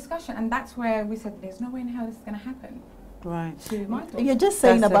a big discussion, and that's where we said, there's no way in hell this is going to happen. Right. To my daughter. You're just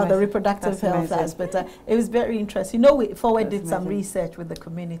saying about the reproductive health aspect. It was very interesting. We forward did some research with the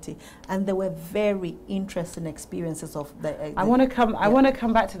community, and there were very interesting experiences of the. I want to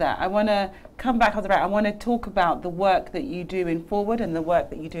come back to that. I want to come back on the right. I want to talk about the work that you do in Forward and the work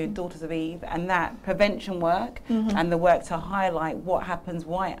that you do in Daughters of Eve, and that prevention work and the work to highlight what happens,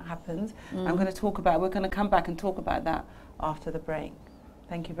 why it happens. We're going to come back and talk about that after the break.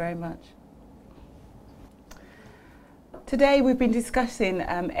 Thank you very much. Today we've been discussing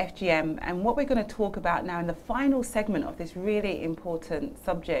FGM, and what we're going to talk about now in the final segment of this really important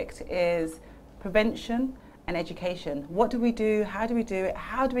subject is prevention and education. What do we do? How do we do it?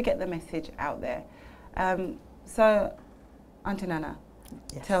 How do we get the message out there? So, Auntie Naana,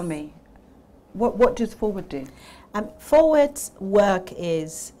 Yes. tell me, what does Forward do? Forward's work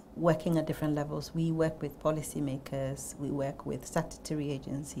is working at different levels. We work with policymakers, we work with statutory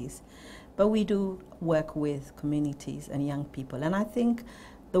agencies, but we do work with communities and young people. And I think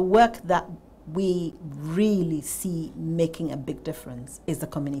the work that we really see making a big difference is the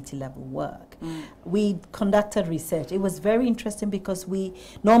community level work. We conducted research. It was very interesting because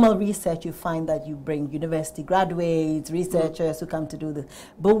normal research, you find that you bring university graduates, researchers who come to do this.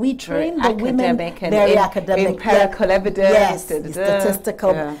 But we train the women, very academic, empirical evidence,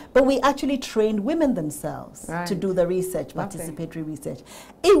 statistical. Yeah. But we actually trained women themselves to do the research, Lovely. participatory research.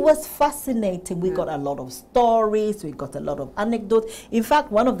 It was fascinating. We got a lot of stories, we got a lot of anecdotes. In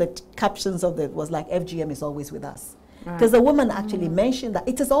fact, one of the captions of it was like, FGM is always with us. Because the woman actually mentioned that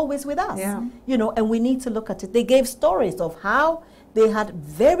it is always with us, you know, and we need to look at it. They gave stories of how they had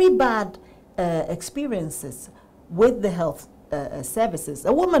very bad experiences with the health services.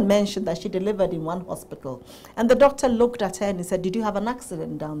 A woman mentioned that she delivered in one hospital, and the doctor looked at her and he said, "Did you have an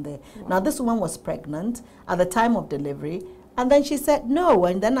accident down there?" Now, this woman was pregnant at the time of delivery, and then she said, "No,"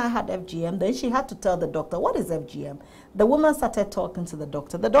 and then I had FGM. Then she had to tell the doctor, "What is FGM?" The woman started talking to the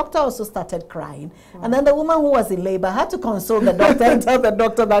doctor. The doctor also started crying. And then the woman who was in labor had to console the doctor and tell the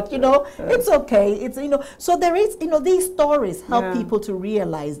doctor that, you know, it's okay. It's, you know, so there is, you know, these stories help people to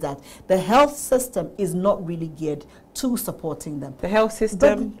realize that the health system is not really geared to supporting them. The health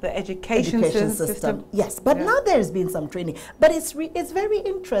system, the education system. Yes, but now there's been some training. But it's very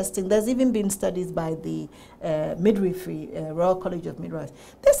interesting. There's even been studies by the midwifery, Royal College of Midwives.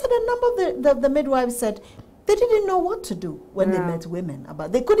 They said a number of the midwives said they didn't know what to do when they met women.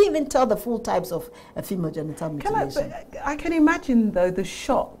 They couldn't even tell the full types of female genital mutilation. I can imagine, though, the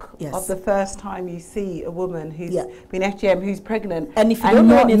shock of the first time you see a woman who's been FGM, who's pregnant, and if you don't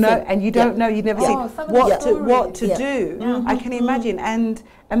know anything, and you don't know, you've never seen what to do. I can imagine.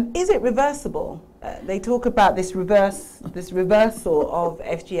 And is it reversible? They talk about this reversal of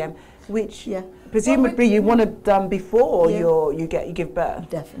FGM, which presumably you want to done before you give birth.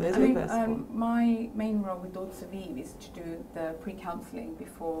 Definitely. I mean, my main role with Otoo-Oyortey is to do the pre-counselling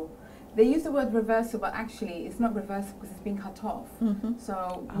before. They use the word reversal, but actually it's not reversible because it's been cut off.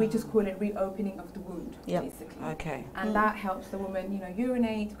 So we just call it reopening of the wound, basically. Okay. And that helps the woman, you know,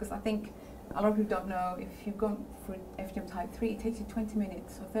 urinate, because I think a lot of people don't know, if you've gone through FGM type 3, it takes you 20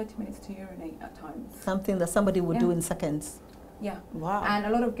 minutes or 30 minutes to urinate at times. Something that somebody would do in seconds. Yeah. Wow. And a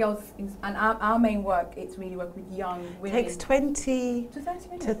lot of girls, and our main work, it's really work with young women. It takes 20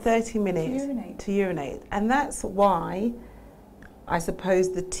 to 30 minutes to urinate. And that's why I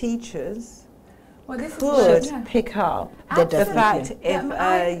suppose the teachers could pick up the fact if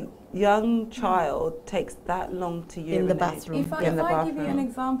a young child takes that long to urinate in the bathroom. If I give you an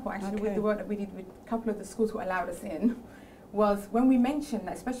example, actually, with the work that we did with a couple of the schools who allowed us in, was when we mentioned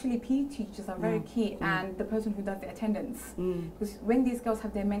that especially PE teachers are very key, and the person who does the attendance, because when these girls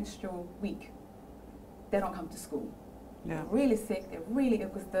have their menstrual week, they don't come to school. They're really sick, they're really ill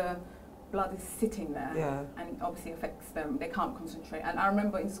because the blood is sitting there, and it obviously affects them. They can't concentrate. And I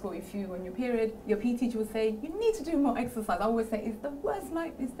remember in school, if you on your period, your PE teacher would say, "You need to do more exercise." I always say, "It's the worst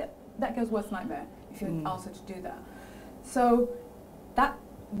night. It's that girl's worst nightmare if you ask her to do that." So that.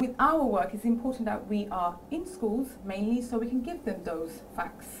 With our work, it's important that we are in schools mainly so we can give them those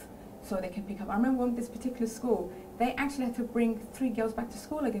facts so they can pick up. I remember on this particular school, they actually had to bring 3 girls back to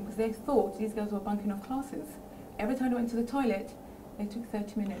school again because they thought these girls were bunking off classes. Every time they went to the toilet, they took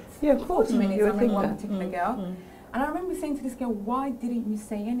 30 minutes. Yeah, of course. 40 minutes, I remember one particular girl. And I remember saying to this girl, "Why didn't you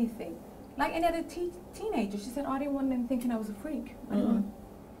say anything?" Like any other teenager, she said, "I didn't want them thinking I was a freak."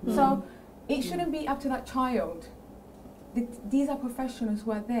 So it shouldn't be up to that child. These are professionals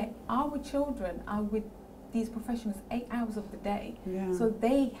who are there. Our children are with these professionals 8 hours of the day. So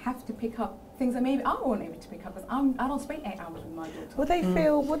they have to pick up things that maybe I won't able to pick up because I don't spend 8 hours with my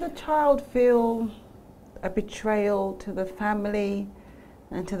daughter. Will the child feel a betrayal to the family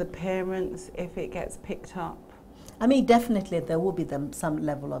and to the parents if it gets picked up? I mean, definitely there will be some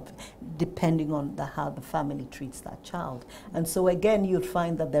level of, depending on how the family treats that child. And so again, you'd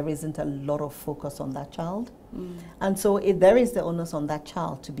find that there isn't a lot of focus on that child. And so if there is the onus on that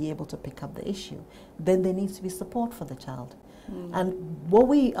child to be able to pick up the issue, then there needs to be support for the child. And what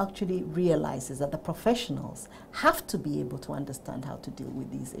we actually realize is that the professionals have to be able to understand how to deal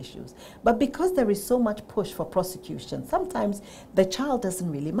with these issues. But because there is so much push for prosecution, sometimes the child doesn't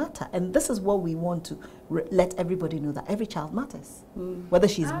really matter. And this is what we want to let everybody know that every child matters, whether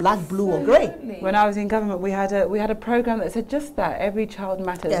she's black, blue, or grey. When I was in government, we had a program that said just that, every child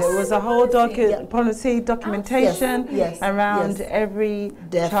matters. Yes. It was a whole policy documentation around every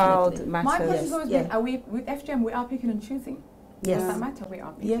child matters. My question has always been, are we, with FGM, we are picking and choosing. Yes. Does that matter? We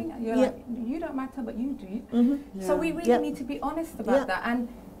are picking. You're like, you don't matter, but you do. So we really need to be honest about that. And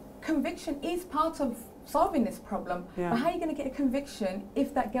conviction is part of solving this problem. But how are you going to get a conviction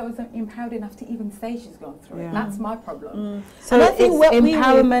if that girl isn't empowered enough to even say she's gone through it? That's my problem. So I think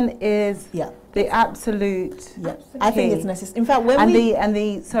empowerment is the absolute I think it's necessary. In fact, when the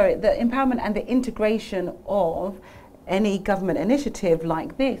empowerment and the integration of any government initiative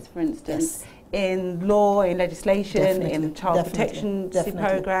like this, for instance, in law, in legislation, in child protection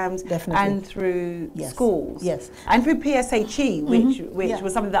programs, and through schools, and through PSHE, which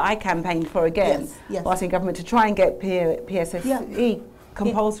was something that I campaigned for again, whilst in government, to try and get PSHE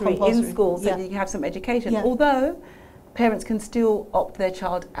compulsory in schools so that you can have some education. Although parents can still opt their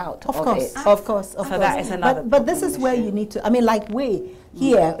child out of it. Of course. So that is another. But this is where you need to. I mean, like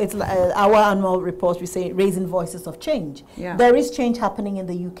here, it's our annual report. We say raising voices of change. There is change happening in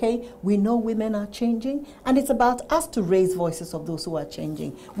the UK. We know women are changing, and it's about us to raise voices of those who are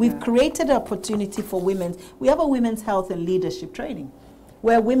changing. We've created an opportunity for women. We have a women's health and leadership training,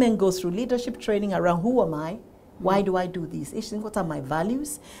 where women go through leadership training around who am I. Why do I do these issues? What are my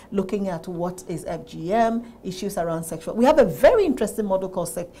values? Looking at what is FGM, issues around sexual. We have a very interesting model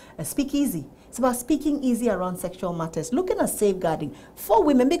called Speak Easy. It's about speaking easy around sexual matters, looking at safeguarding for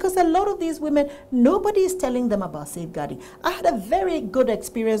women, because a lot of these women, nobody is telling them about safeguarding. I had a very good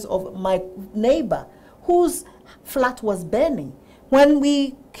experience of my neighbor whose flat was burning. When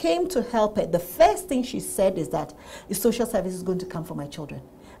we came to help her, the first thing she said is that the social service is going to come for my children.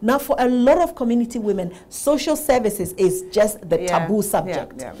 Now, for a lot of community women, social services is just the taboo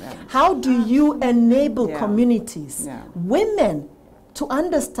subject. How do you enable communities, women, to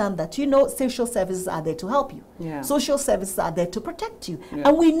understand that, you know, social services are there to help you. Social services are there to protect you.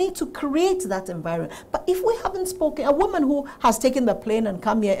 And we need to create that environment. But if we haven't spoken, a woman who has taken the plane and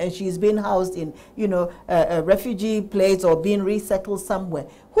come here and she's been housed in, you know, a refugee place or being resettled somewhere,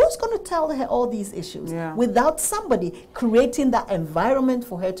 who's going to tell her all these issues without somebody creating that environment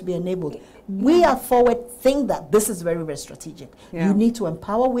for her to be enabled? We at Forward think that this is very, very strategic. You need to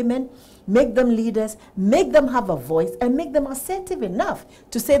empower women, make them leaders, make them have a voice, and make them assertive enough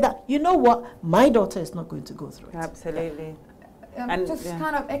to say that, you know what, my daughter is not going to go through it. Absolutely. And just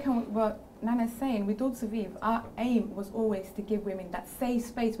kind of echoing what Nana's saying, with Otoo-Oyortey, our aim was always to give women that safe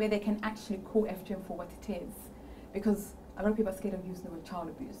space where they can actually call FGM for what it is. Because a lot of people are scared of using the word child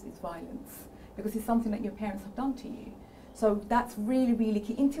abuse. It's violence. Because it's something that your parents have done to you. So that's really, really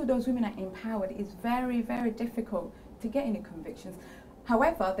key. Until those women are empowered, it's very, very difficult to get any convictions.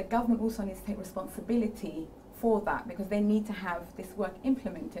 However, the government also needs to take responsibility for that, because they need to have this work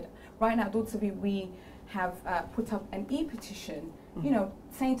implemented. Right now at Otoo-Oyortey, we have put up an e-petition, you know,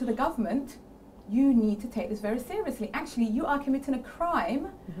 saying to the government, you need to take this very seriously. Actually, you are committing a crime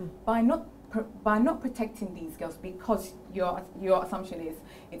by not protecting these girls, because your assumption is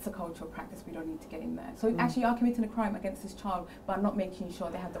it's a cultural practice, we don't need to get in there. So actually you are committing a crime against this child by not making sure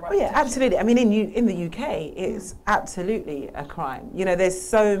they have the right protection. Absolutely. I mean, in the UK, it's absolutely a crime. You know, there's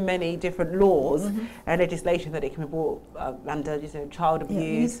so many different laws and legislation that it can be brought under, you know, child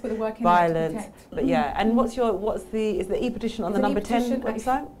abuse, violence. But and is the e-petition on the number 10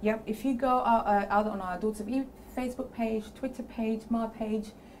 website? Yep. If you go out on our Otoo-Oyortey Facebook page, Twitter page, my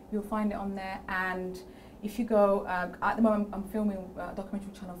page, you'll find it on there. And if you go, at the moment I'm filming a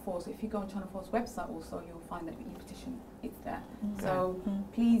documentary Channel 4, so if you go on Channel 4's website also, you'll find that the e-petition is there. So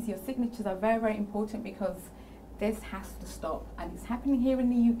please, your signatures are very, very important, because this has to stop. And it's happening here in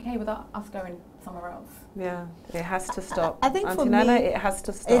the UK without us going somewhere else. Yeah, it has to stop. I think Auntie for Nana, me, it has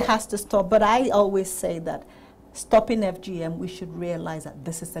to stop. It has to stop, but I always say that stopping FGM, we should realize that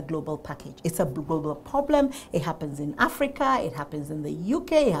this is a global package. It's a global problem. It happens in Africa, it happens in the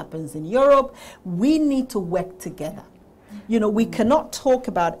UK, it happens in Europe. We need to work together. You know, we cannot talk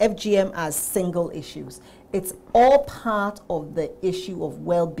about FGM as single issues. It's all part of the issue of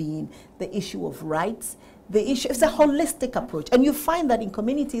well-being, the issue of rights. The issue is a holistic approach, and you find that in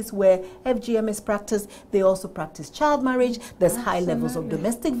communities where FGM is practiced, they also practice child marriage. There's high levels of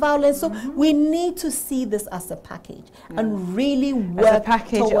domestic violence. So we need to see this as a package and really work as a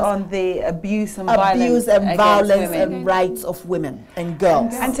package on the abuse and violence and rights of women and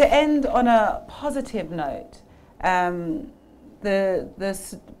girls. And to end on a positive note,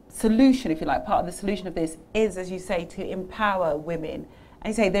 the solution, if you like, part of the solution of this is, as you say, to empower women And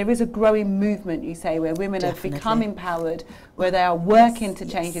you say there is a growing movement, you say, where women have Definitely. become empowered, where they are working to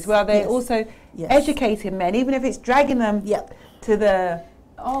changes, where they're also educating men, even if it's dragging them to the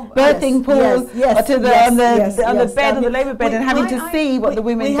birthing pool or to the on the bed, on the labour bed, and having to see what the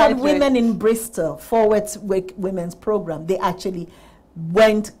women We go had through. women in Bristol, Forward Women's Program. They actually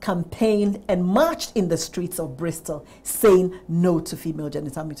went, campaigned, and marched in the streets of Bristol saying no to female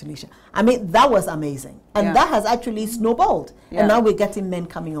genital mutilation. I mean, that was amazing. And that has actually snowballed. And now we're getting men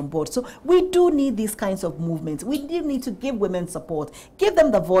coming on board. So we do need these kinds of movements. We do need to give women support, give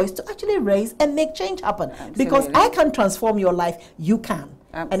them the voice to actually raise and make change happen. Absolutely. Because I can transform your life, you can.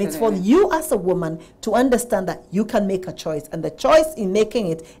 Absolutely. And it's for you as a woman to understand that you can make a choice. And the choice in making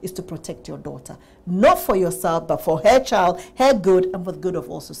it is to protect your daughter. Not for yourself, but for her child, her good, and for the good of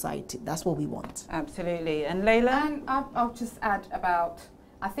all society. That's what we want. Absolutely. And Leyla? And I'll just add about,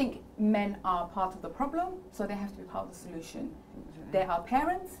 I think men are part of the problem, so they have to be part of the solution. They are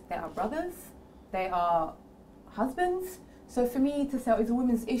parents, they are brothers, they are husbands. So for me to say, oh, it's a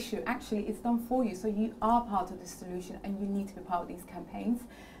women's issue, actually it's done for you. So you are part of the solution and you need to be part of these campaigns.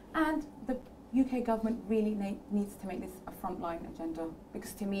 And the UK government really needs to make this a frontline agenda.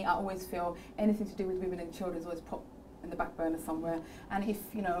 Because to me, I always feel anything to do with women and children is always put in the back burner somewhere. And if,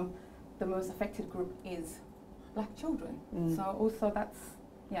 you know, the most affected group is black children. So also that's,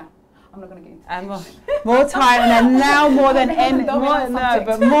 I'm not going to get into and more time, and now more than any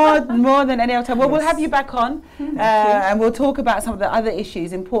more than any other time. Well, we'll have you back on, and we'll talk about some of the other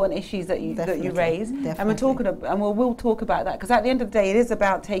issues, important issues that you raise, and we'll talk about that, because at the end of the day, it is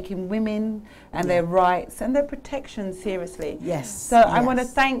about taking women and their rights and their protection seriously. So I want to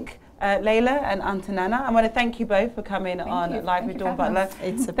thank Leyla and Auntie Naana. I want to thank you both for coming on Live with Dawn Butler.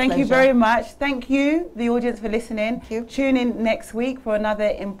 It's a Thank you very much. Thank you, the audience, for listening. Thank you. Tune in next week for another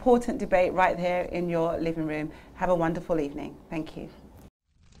important debate right here in your living room. Have a wonderful evening. Thank you.